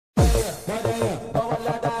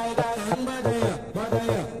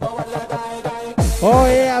Oh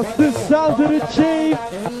yeah, this sounds of the chief.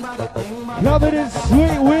 Covered in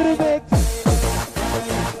sweet with a mix.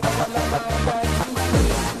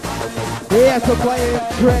 Yeah, so play it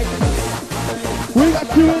trick. We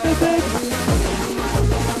got you in the mix.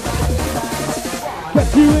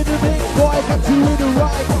 Got you in the mix, boy, got you in the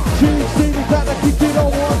right. Chief, see the time, I kick it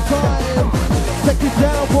on one time. Take it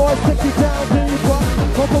down, boy, take it down, deeper.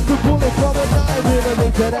 Pump up the bullet from a knife in a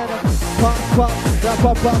mix. Pop, pop, that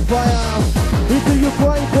pop, pop, fire. Into your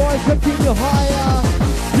brain, boys, taking you higher.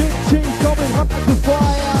 Big cheese coming hot like the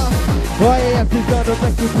fire. Oh yeah, she's gonna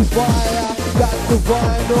make us inspire. Got the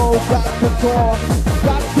vinyl, got the talk.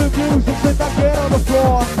 Got the music, so now get on the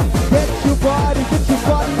floor. Get your body in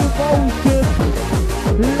motion.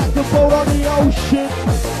 Like a boat on the ocean.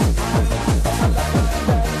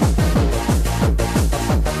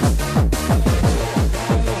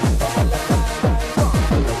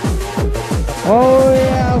 Oh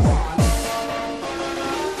yeah.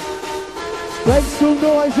 Make some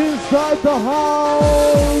noise inside the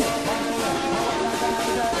house.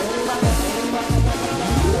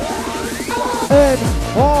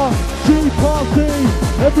 N-R-G party.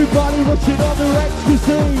 Everybody watching on the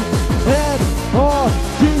ecstasy.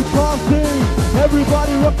 N-R-G party.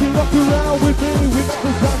 Everybody rocking around with me. We got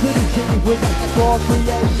the sound of the chief. We got the core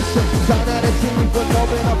creation. Sound of the chief. We're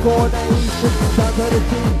coming up coordination. Sound of the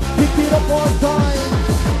chief. Pick it up one time.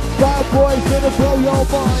 Bad boys gonna blow your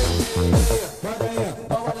mind.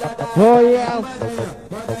 Oh yeah,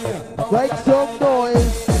 make some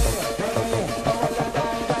noise.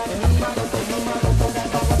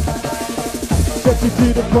 Take you to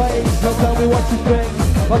the place, now tell me what you think.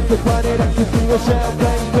 Up the planet, ecstasy, or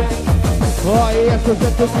champagne thing. Oh yes, cause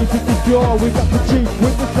let the music is pure. We got the chief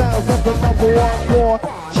with the sounds of the #1 war.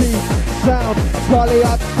 Chief sound, Charlie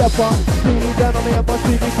out stepper. Steely down on me, I must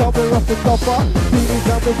see me coming off the copper. Steely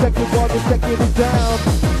down the second one, we're taking it down.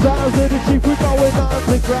 Sounds of the chief, we're going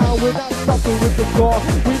underground. We're not stopping with the core.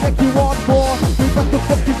 We make you want more. We got the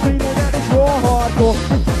fucking feeling and it's raw hardcore.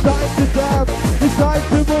 It's time to dance, it's time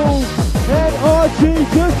to move. N-R-G,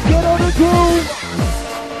 just get on the groove.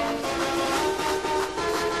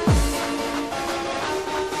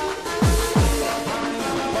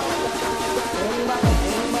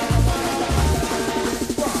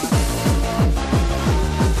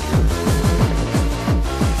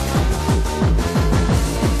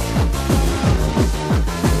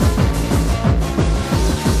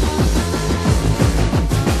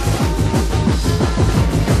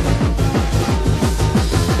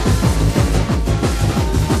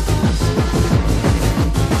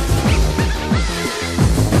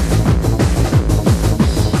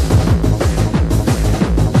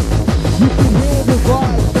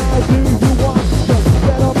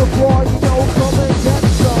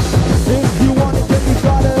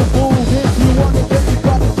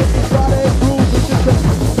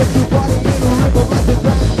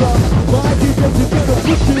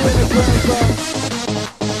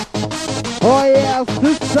 Oh yeah,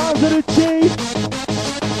 this sounds of the chief.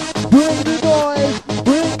 Bring the noise,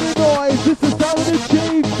 this is sound of the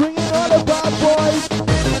chief. Bring it on the bad boys.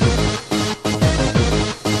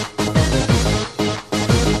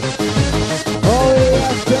 Oh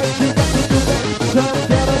yeah, said you got to do that. Time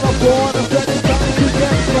get on the board, I said it's time to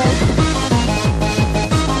get some.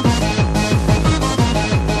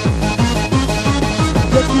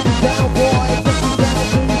 Take you down, boy, take you down,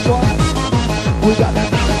 deeper. We got that.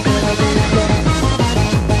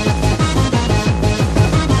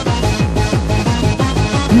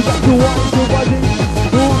 You got to wind your body,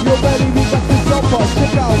 move your belly, we got to jump up,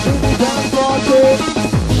 check out, bring it down, party.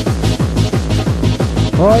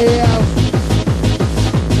 Oh yeah.